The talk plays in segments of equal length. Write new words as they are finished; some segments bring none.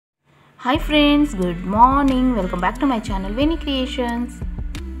Hi friends, good morning. Welcome back to my channel Veni Creations.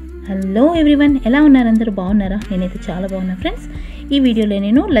 Hello everyone, ఎలా ఉన్నారు? అందరూ బాగున్నారా? నేనైతే చాలా బాగున్నా ఫ్రెండ్స్. ఈ వీడియోలో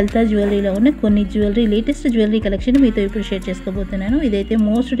నేను లలిత జ్యువెలరీలో ఉన్న కొన్ని లేటెస్ట్ జ్యువెలరీ కలెక్షన్ మీతో ఇప్పుడు షేర్ చేసుకోబోతున్నాను. ఇదైతే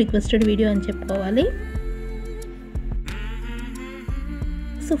మోస్ట్ రిక్వెస్టెడ్ వీడియో అని చెప్పుకోవాలి.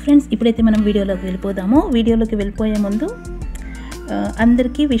 సో ఫ్రెండ్స్, ఇప్పుడైతే మనం వీడియోలోకి వెళ్ళిపోయే ముందు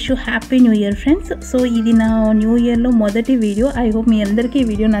అందరికీ wish you happy new year friends. So ఇది నా న్యూ ఇయర్లో మొదటి వీడియో. ఐ హోప్ మీ అందరికీ ఈ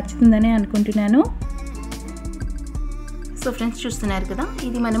వీడియో నచ్చుతుందని అనుకుంటున్నాను. సో ఫ్రెండ్స్, చూస్తున్నారు కదా,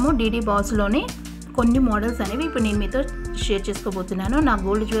 ఇది మనము DDBallsలోనే కొన్ని మోడల్స్ అనేవి ఇప్పుడు నేను మీతో షేర్ చేసుకోబోతున్నాను. నా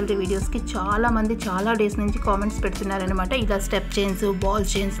గోల్డ్ జ్యువెలరీ వీడియోస్కి చాలామంది చాలా డేస్ నుంచి కామెంట్స్ పెడుతున్నారనమాట. ఇలా స్టెప్ చైన్స్, బాల్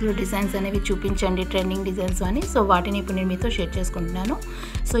చైన్స్లో డిజైన్స్ అనేవి చూపించండి, ట్రెండింగ్ డిజైన్స్ అని. సో వాటిని ఇప్పుడు నేను మీతో షేర్ చేసుకుంటున్నాను.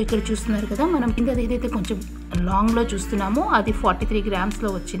 సో ఇక్కడ చూస్తున్నారు కదా, మనం కింద ఏదైతే కొంచెం లాంగ్లో చూస్తున్నామో అది 43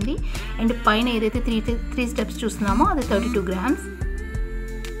 గ్రామ్స్లో వచ్చింది. అండ్ పైన ఏదైతే త్రీ స్టెప్స్ చూస్తున్నామో అది 32 గ్రామ్స్.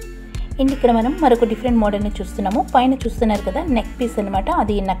 అండ్ ఇక్కడ మనం మరొక డిఫరెంట్ మోడల్ని చూస్తున్నాము. పైన చూస్తున్నారు కదా, నెక్ పీస్ అనమాట.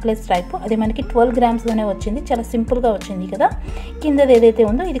 అది నెక్లెస్ టైప్. అది మనకి 12 గ్రామ్స్లోనే వచ్చింది. చాలా సింపుల్గా వచ్చింది కదా. కిందది ఏదైతే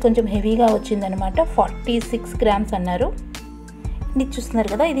ఉందో ఇది కొంచెం హెవీగా వచ్చింది అనమాట. 46 గ్రామ్స్ అన్నారు. ఇది చూస్తున్నారు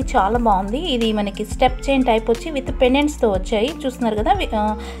కదా, ఇది చాలా బాగుంది. ఇది మనకి స్టెప్ చైన్ టైప్ వచ్చి విత్ పెండెంట్స్తో వచ్చాయి. చూస్తున్నారు కదా,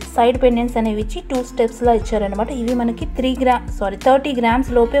 సైడ్ పెండెంట్స్ అనేవి ఇచ్చి 2 స్టెప్స్లో ఇచ్చారనమాట. ఇవి మనకి 30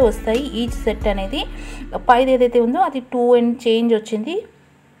 గ్రామ్స్ లోపే వస్తాయి ఈచ్ సెట్ అనేది. పైది ఏదైతే ఉందో అది 2 and చేంజ్ వచ్చింది.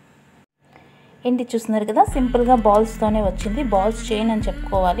 ఏంటి చూస్తున్నారు కదా, సింపుల్గా బాల్స్తోనే వచ్చింది. బాల్స్ చైన్ అని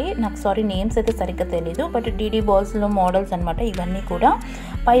చెప్పుకోవాలి. నాకు నేమ్స్ అయితే సరిగ్గా తెలీదు, బట్ DDBallsలో మోడల్స్ అనమాట ఇవన్నీ కూడా.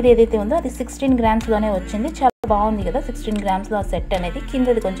 పైది ఏదైతే ఉందో అది 16 గ్రామ్స్లోనే వచ్చింది. చాలా బాగుంది కదా, 16 గ్రామ్స్లో ఆ సెట్ అనేది.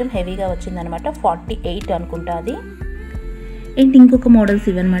 కిందది కొంచెం హెవీగా వచ్చిందనమాట. 48 అనుకుంటా అది. అండ్ ఇంకొక మోడల్స్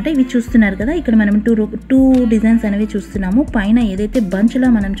ఇవన్నమాట. ఇవి చూస్తున్నారు కదా, ఇక్కడ మనం టూ డిజైన్స్ అనేవి చూస్తున్నాము. పైన ఏదైతే బంచ్లా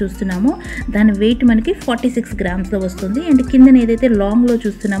మనం చూస్తున్నామో దాని వెయిట్ మనకి 46 గ్రామ్స్లో వస్తుంది. అండ్ కిందన ఏదైతే లాంగ్లో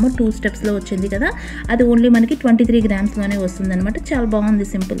చూస్తున్నామో 2 స్టెప్స్లో వచ్చింది కదా, అది ఓన్లీ మనకి 23 గ్రామ్స్లోనే వస్తుంది అనమాట. చాలా బాగుంది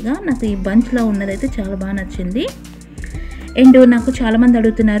సింపుల్గా. నాకు ఈ బంచ్లో ఉన్నదైతే చాలా బాగా నచ్చింది. అండ్ నాకు చాలామంది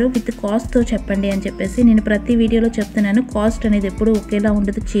అడుగుతున్నారు విత్ కాస్ట్తో చెప్పండి అని చెప్పేసి. నేను ప్రతి వీడియోలో చెప్తున్నాను, కాస్ట్ అనేది ఎప్పుడూ ఒకేలా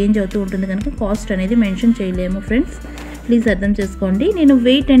ఉండదు, చేంజ్ అవుతూ ఉంటుంది కనుక కాస్ట్ అనేది మెన్షన్ చేయలేము ఫ్రెండ్స్. ప్లీజ్ అర్థం చేసుకోండి. నేను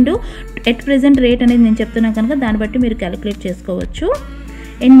wait and at present rate అనేది నేను చెప్తున్నాను కనుక దాన్ని బట్టి మీరు క్యాలిక్యులేట్ చేసుకోవచ్చు.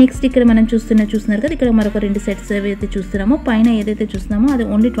 అండ్ నెక్స్ట్ ఇక్కడ మనం చూస్తున్నారు కదా, ఇక్కడ మరొక 2 సెట్స్ ఏవైతే చూస్తున్నామో పైన ఏదైతే చూస్తున్నామో అది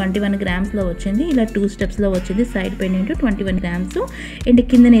ఓన్లీ 21 గ్రామ్స్లో వచ్చింది. ఇలా 2 స్టెప్స్లో వచ్చింది. Side pendant 21 grams. అండ్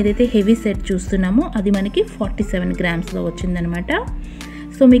కిందన ఏదైతే హెవీ సెట్ చూస్తున్నామో అది మనకి 47 గ్రామ్స్లో వచ్చిందనమాట.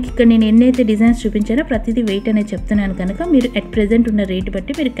 సో మీకు ఇక్కడ నేను ఎన్నైతే డిజైన్స్ చూపించానో ప్రతిదీ వెయిట్ అనేది చెప్తున్నాను కనుక మీరు ఎట్ ప్రెజెంట్ ఉన్న రేట్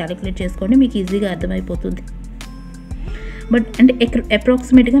బట్టి మీరు క్యాలిక్యులేట్ చేసుకోండి. మీకు ఈజీగా అర్థమైపోతుంది. బట్ అంటే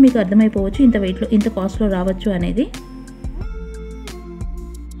అప్రాక్సిమేట్గా మీకు అర్థమైపోవచ్చు ఇంత వెయిట్లో ఇంత కాస్ట్లో రావచ్చు అనేది.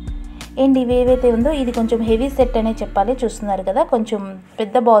 అండ్ ఇవి ఏవైతే ఉందో ఇది కొంచెం హెవీ సెట్ అనే చెప్పాలి. చూస్తున్నారు కదా, కొంచెం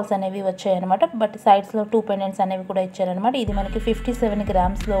పెద్ద బాల్స్ అనేవి వచ్చాయన్నమాట. బట్ సైడ్స్లో 2 పెండెంట్స్ అనేవి కూడా ఇచ్చారనమాట. ఇది మనకి 57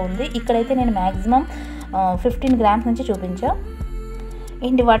 గ్రామ్స్లో ఉంది. ఇక్కడైతే నేను మ్యాక్సిమం 15 గ్రామ్స్ నుంచి చూపించా.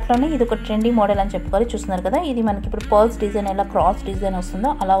 అండ్ వాటిలోనే ఇది ఒక ట్రెండింగ్ మోడల్ అని చెప్పుకోవాలి. చూస్తున్నారు కదా, ఇది మనకి ఇప్పుడు పర్ల్స్ డిజైన్ ఎలా క్రాస్ డిజైన్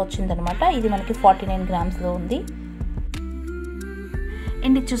వస్తుందో అలా వచ్చిందనమాట. ఇది మనకి 49 గ్రామ్స్లో ఉంది.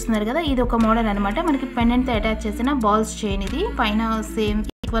 అండ్ ఇది చూస్తున్నారు కదా, ఇది ఒక మోడల్ అనమాట. మనకి పెండెంట్తో అటాచ్ చేసిన బాల్స్ చైన్. ఇది పైన సేమ్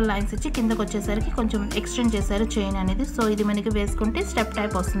ఈక్వల్ లైన్స్ ఇచ్చి కిందకు వచ్చేసరికి కొంచెం ఎక్స్టెండ్ చేశారు చైన్ అనేది. సో ఇది మనకి వేసుకుంటే స్టెప్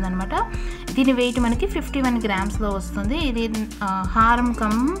టైప్ వస్తుంది అనమాట. దీని వెయిట్ మనకి 51 గ్రామ్స్లో వస్తుంది. ఇది హారం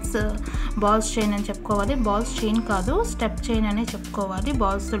కమ్స్ బాల్స్ చైన్ అని చెప్పుకోవాలి. బాల్స్ చైన్ కాదు, స్టెప్ చైన్ అనే చెప్పుకోవాలి.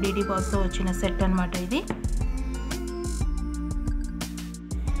 బాల్స్తో DDBallsతో వచ్చిన సెట్ అనమాట ఇది.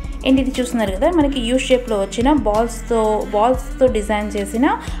 అండ్ ఇది చూస్తున్నారు కదా, మనకి యూ షేప్లో వచ్చిన బాల్స్తో డిజైన్ చేసిన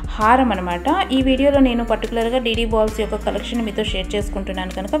హారం అనమాట. ఈ వీడియోలో నేను పర్టికులర్గా DDBalls యొక్క కలెక్షన్ మీతో షేర్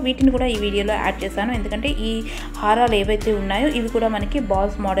చేసుకుంటున్నాను కనుక వీటిని కూడా ఈ వీడియోలో యాడ్ చేశాను. ఎందుకంటే ఈ హారాలు ఏవైతే ఉన్నాయో ఇవి కూడా మనకి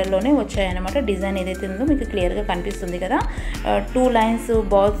బాల్స్ మోడల్లోనే వచ్చాయన్నమాట. డిజైన్ ఏదైతే ఉందో మీకు క్లియర్గా కనిపిస్తుంది కదా. 2 లైన్స్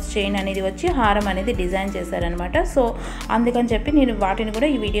బాల్స్ చైన్ అనేది వచ్చి హారం అనేది డిజైన్ చేశారనమాట. సో అందుకని చెప్పి నేను వాటిని కూడా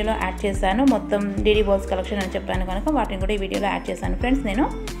ఈ వీడియోలో యాడ్ చేశాను. మొత్తం DDBalls కలెక్షన్ అని చెప్పాను కనుక వాటిని కూడా ఈ వీడియోలో యాడ్ చేశాను ఫ్రెండ్స్ నేను.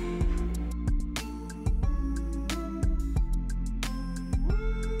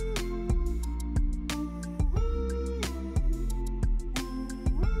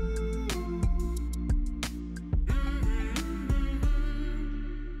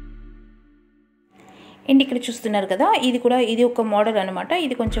 అండ్ ఇక్కడ చూస్తున్నారు కదా, ఇది ఒక మోడల్ అనమాట.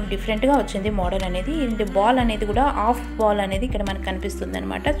 ఇది కొంచెం డిఫరెంట్గా వచ్చింది మోడల్ అనేది. అండ్ బాల్ అనేది కూడా హాఫ్ బాల్ అనేది ఇక్కడ మనకు కనిపిస్తుంది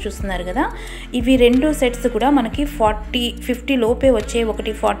అనమాట. చూస్తున్నారు కదా, ఇవి 2 సెట్స్ కూడా మనకి 50 లోపే వచ్చాయి.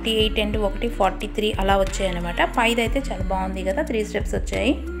 ఒకటి 48 అండ్ ఒకటి 43 అలా వచ్చాయి అనమాట. పైదైతే చాలా బాగుంది కదా, 3 స్టెప్స్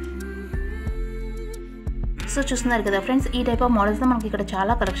వచ్చాయి. సో చూస్తున్నారు కదా ఫ్రెండ్స్, ఈ టైప్ ఆఫ్ మోడల్స్లో మనకి ఇక్కడ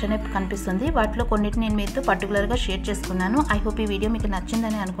చాలా కలెక్షన్ కనిపిస్తుంది. వాటిలో కొన్నిటిని నేను మీతో పర్టికులర్గా షేర్ చేసుకున్నాను. ఐ హోప్ ఈ వీడియో మీకు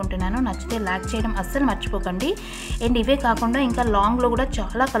నచ్చిందని అనుకుంటున్నాను. నచ్చితే లైక్ చేయడం అస్సలు మర్చిపోకండి. అండ్ ఇవే కాకుండా ఇంకా లాంగ్లో కూడా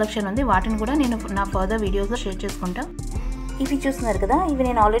చాలా కలెక్షన్ ఉంది. వాటిని కూడా నేను నా ఫర్దర్ వీడియోస్లో షేర్ చేసుకుంటా. ఇవి చూస్తున్నారు కదా, ఇవి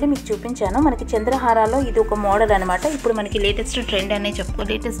నేను ఆల్రెడీ మీకు చూపించాను. మనకి చంద్రహారాల్లో ఇది ఒక మోడల్ అనమాట. ఇప్పుడు మనకి లేటెస్ట్ ట్రెండ్ అనే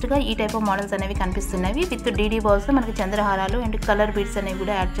లేటెస్ట్గా ఈ టైప్ ఆఫ్ మోడల్స్ అనేవి కనిపిస్తున్నాయి. విత్ DD balls మనకి చంద్రహారాలు అండ్ కలర్ బీడ్స్ అనేవి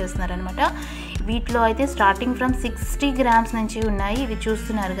కూడా యాడ్ చేస్తున్నారనమాట. వీటిలో అయితే స్టార్టింగ్ ఫ్రమ్ 60 grams నుంచి ఉన్నాయి. ఇవి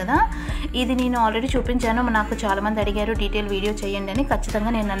చూస్తున్నారు కదా, ఇది నేను ఆల్రెడీ చూపించాను. నాకు చాలామంది అడిగారు డీటెయిల్ వీడియో చేయండి అని.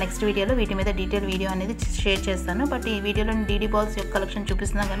 ఖచ్చితంగా నేను నా నెక్స్ట్ వీడియోలో వీటి మీద డీటెయిల్ వీడియో అనేది షేర్ చేస్తాను. బట్ ఈ వీడియోలో DD balls యొక్క కలెక్షన్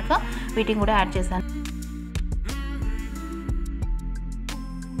చూపిస్తున్నాను కనుక వీటిని కూడా యాడ్ చేశాను.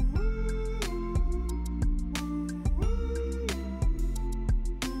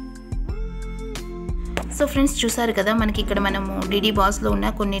 సో ఫ్రెండ్స్ చూసారు కదా, మనకి ఇక్కడ మనము DD balls ఉన్న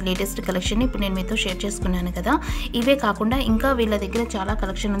కొన్ని లేటెస్ట్ కలెక్షన్ ఇప్పుడు నేను మీతో షేర్ చేసుకున్నాను కదా. ఇవే కాకుండా ఇంకా వీళ్ళ దగ్గర చాలా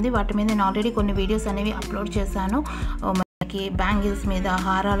కలెక్షన్ ఉంది. వాటి మీద నేను ఆల్రెడీ కొన్ని వీడియోస్ అనేవి అప్లోడ్ చేశాను. మనకి బ్యాంగిల్స్ మీద,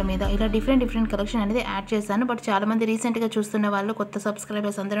 హారాల మీద ఇలా డిఫరెంట్ కలెక్షన్ అనేది యాడ్ చేశాను. బట్ చాలామంది రీసెంట్గా చూస్తున్న వాళ్ళు, కొత్త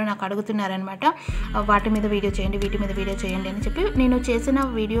సబ్స్క్రైబర్స్ అందరూ నాకు అడుగుతున్నారనమాట, వాటి మీద వీడియో చేయండి, వీటి మీద వీడియో చేయండి అని చెప్పి. నేను చేసిన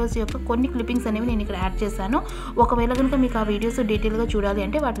వీడియోస్ యొక్క కొన్ని క్లిప్పింగ్స్ అనేవి నేను ఇక్కడ యాడ్ చేశాను. ఒకవేళ కనుక మీకు ఆ వీడియోస్ డీటెయిల్గా చూడాలి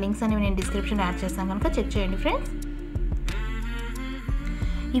అంటే వాటి లింక్స్ అనేవి నేను డిస్క్రిప్షన్లో యాడ్ చేస్తాను కనుక చెక్ చేయండి ఫ్రెండ్స్.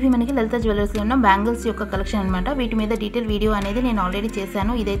 ఇవి మనకి లలిత జ్యువెలర్స్లో ఉన్న బ్యాంగిల్స్ యొక్క కలెక్షన్ అనమాట. వీటి మీద డీటెయిల్ వీడియో అనేది నేను ఆల్రెడీ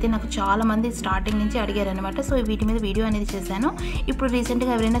చేశాను. ఇదైతే నాకు చాలా మంది స్టార్టింగ్ నుంచి అడిగారు అనమాట. సో వీటి మీద వీడియో అనేది చేశాను. ఇప్పుడు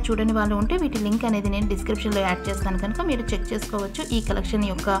రీసెంట్గా ఎవరైనా చూడని వాళ్ళు ఉంటే వీటి లింక్ అనేది నేను డిస్క్రిప్షన్లో యాడ్ చేస్తాను కనుక మీరు చెక్ చేసుకోవచ్చు ఈ కలెక్షన్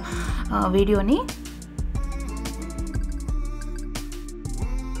యొక్క వీడియోని.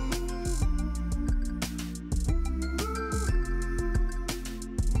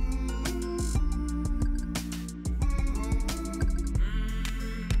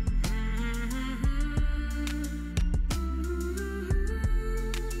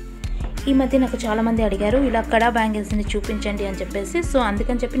 ఈ మధ్య నాకు చాలామంది అడిగారు ఇలా కడా బ్యాంగిల్స్ని చూపించండి అని చెప్పేసి. సో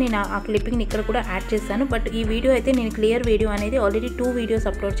అందుకని చెప్పి నేను ఆ క్లిప్పింగ్ని ఇక్కడ కూడా యాడ్ చేశాను. బట్ ఈ వీడియో అయితే నేను క్లియర్ వీడియో అనేది ఆల్రెడీ 2 వీడియోస్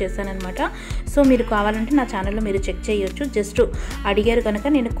అప్లోడ్ చేశాను అనమాట. సో మీరు కావాలంటే నా ఛానల్లో మీరు చెక్ చేయొచ్చు. జస్ట్ అడిగారు కనుక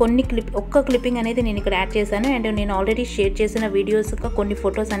నేను ఒక్క క్లిప్పింగ్ అనేది నేను ఇక్కడ యాడ్ చేశాను. అండ్ నేను ఆల్రెడీ షేర్ చేసిన వీడియోస్ కొన్ని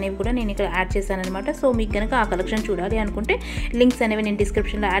ఫొటోస్ అనేవి కూడా నేను ఇక్కడ యాడ్ చేశాను అనమాట. సో మీకు కనుక ఆ కలెక్షన్ చూడాలి అనుకుంటే లింక్స్ అనేవి నేను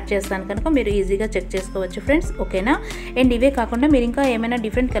డిస్క్రిప్షన్లో యాడ్ చేస్తాను కనుక మీరు ఈజీగా చెక్ చేసుకోవచ్చు ఫ్రెండ్స్, ఓకేనా. అండ్ ఇవే కాకుండా మీరు ఇంకా ఏమైనా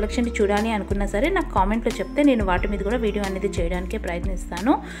డిఫరెంట్ కలెక్షన్ చూడాలి అనుకున్నా సరే నాకు కామెంట్లో చెప్తే నేను వాటి మీద కూడా వీడియో అనేది చేయడానికి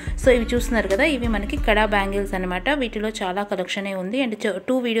ప్రయత్నిస్తాను. సో ఇవి చూస్తున్నారు కదా, ఇవి మనకి కడా బ్యాంగిల్స్ అనమాట. వీటిలో చాలా కలెక్షనే ఉంది. అండ్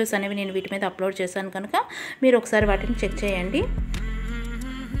 2 వీడియోస్ అనేవి నేను వీటి మీద అప్లోడ్ చేశాను కనుక మీరు ఒకసారి వాటిని చెక్ చేయండి.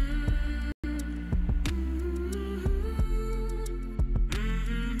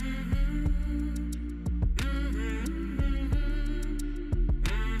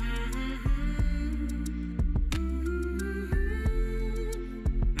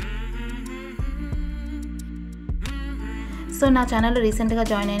 సో నా ఛానల్లో రీసెంట్గా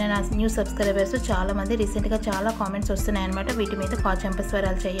జాయిన్ అయిన నా న్యూ సబ్స్క్రైబర్స్ చాలామంది రీసెంట్గా చాలా కామెంట్స్ వస్తున్నాయి అనమాట. వీటి మీద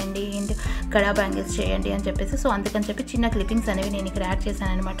చంపస్వరాలు చేయండి అండ్ కడా బ్యాంగిల్స్ చేయండి అని చెప్పేసి. సో అందుకని చెప్పి చిన్న క్లిప్పింగ్స్ అనేవి నేను ఇక్కడ యాడ్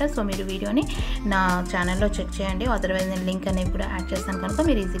చేశాను అనమాట. సో మీరు వీడియోని నా ఛానల్లో చెక్ చేయండి. అదర్వైజ్ నేను లింక్ అనేవి కూడా యాడ్ చేస్తాను కనుక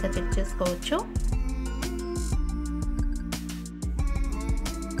మీరు ఈజీగా చెక్ చేసుకోవచ్చు.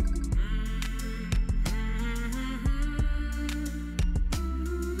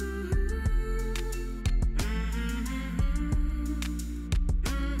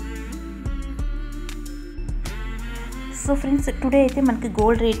 సో ఫ్రెండ్స్ టుడే అయితే మనకి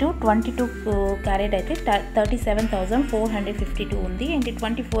గోల్డ్ రేటు 22 carat అయితే 37,452 ఉంది. అండ్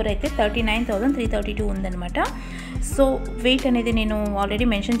 24 అయితే 39,332 ఉందన్నమాట. సో వెయిట్ అనేది నేను ఆల్రెడీ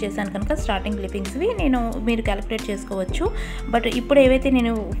మెన్షన్ చేశాను కనుక స్టార్టింగ్ క్లిప్పింగ్స్వి మీరు క్యాలిక్యులేట్ చేసుకోవచ్చు. బట్ ఇప్పుడు ఏవైతే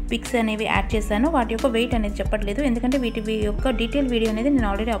నేను పిక్స్ అనేవి యాడ్ చేశానో వాటి యొక్క వెయిట్ అనేది చెప్పట్లేదు, ఎందుకంటే వీటి యొక్క డీటెయిల్ వీడియో అనేది నేను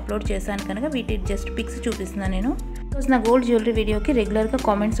ఆల్రెడీ అప్లోడ్ చేశాను కనుక వీటి జస్ట్ పిక్స్ చూపిస్తున్నాను నేను. నా గోల్డ్ జ్యువెలరీ వీడియోకి రెగ్యులర్గా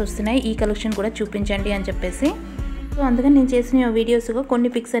కామెంట్స్ వస్తున్నాయి ఈ కలెక్షన్ కూడా చూపించండి అని చెప్పేసి. సో అందుకని నేను చేసిన వీడియోస్గా కొన్ని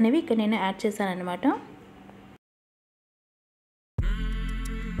పిక్స్ అనేవి ఇక్కడ నేను యాడ్ చేశాను అనమాట.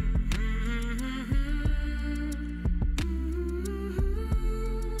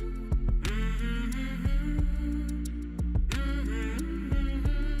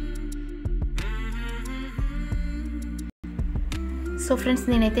 సో ఫ్రెండ్స్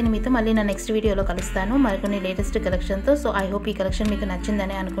నేనైతే మీతో మళ్ళీ నా నెక్స్ట్ వీడియోలో కలుస్తాను మరికొన్ని లేటెస్ట్ కలెక్షన్తో. సో ఐ హోప్ ఈ కలెక్షన్ మీకు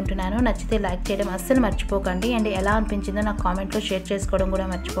నచ్చిందని అనుకుంటున్నాను. నచ్చితే లైక్ చేయడం అస్సలు మర్చిపోకండి. అండ్ ఎలా అనిపించిందో నాకు కామెంట్లో షేర్ చేసుకోవడం కూడా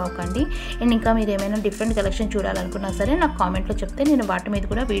మర్చిపోకండి. అండ్ ఇంకా మీరు ఏమైనా డిఫరెంట్ కలెక్షన్ చూడాలనుకున్నా సరే నాకు కామెంట్లో చెప్తే నేను వాటి మీద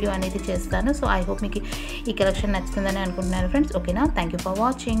కూడా వీడియో అనేది చేస్తాను. సో ఐ హోప్ మీకు ఈ కలెక్షన్ నచ్చుతుందని అనుకుంటున్నాను ఫ్రెండ్స్, ఓకేనా. Thank you for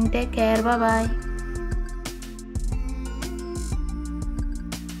watching, take care, bye.